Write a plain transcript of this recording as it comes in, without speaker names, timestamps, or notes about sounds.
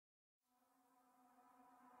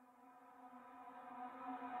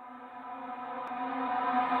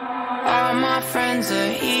friends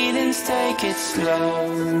are heathens, take it slow.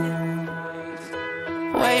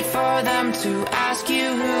 Wait for them to ask you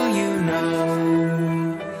who you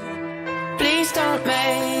know. Please don't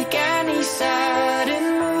make any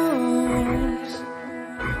sudden moves.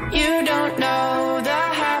 You don't know the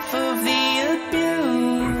half of the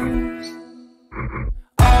abuse.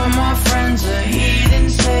 All my friends are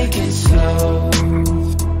heathens, take it slow.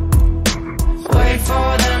 Wait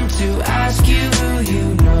for them to ask you who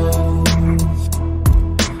you know.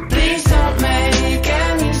 Please don't make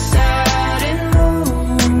any sudden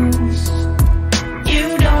moves.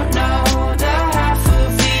 You don't know the half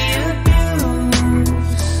of the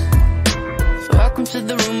abuse. Welcome to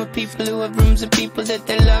the room of people who have rooms of people that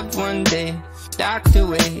they loved one day docked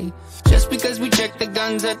away. Just because we check the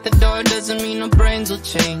guns at the door doesn't mean our brains will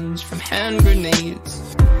change from hand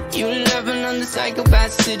grenades. You loving on the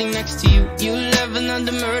psychopath sitting next to you. You loving on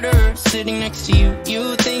the murderer sitting next to you.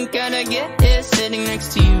 You think I'd get here sitting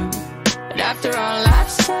next to you. But after all I've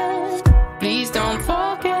said, please don't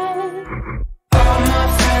forget. All my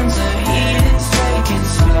friends are heathens, take it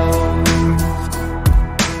slow.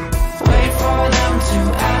 Wait for them to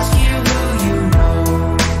ask you who you know.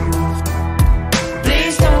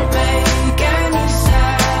 Please don't make any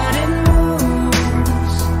sudden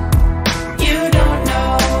moves. You don't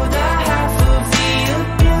know the half of the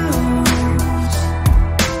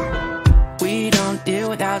abuse. We don't deal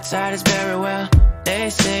with outsiders very well. They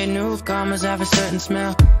say newcomers have a certain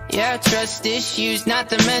smell. Yeah, trust issues not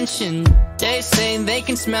to mention. They say they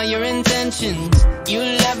can smell your intentions. You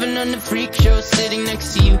laughing on the freak show sitting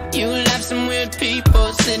next to you. You laugh some weird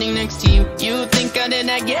people sitting next to you. You think how did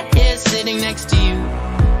I get here sitting next to you.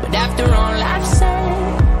 But after all I've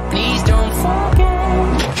said, please don't forget.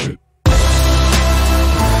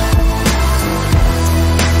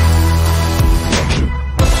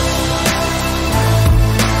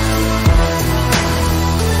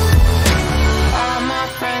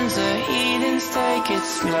 Take it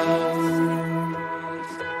slow.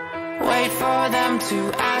 Wait for them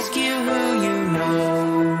to ask you who you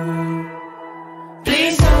know.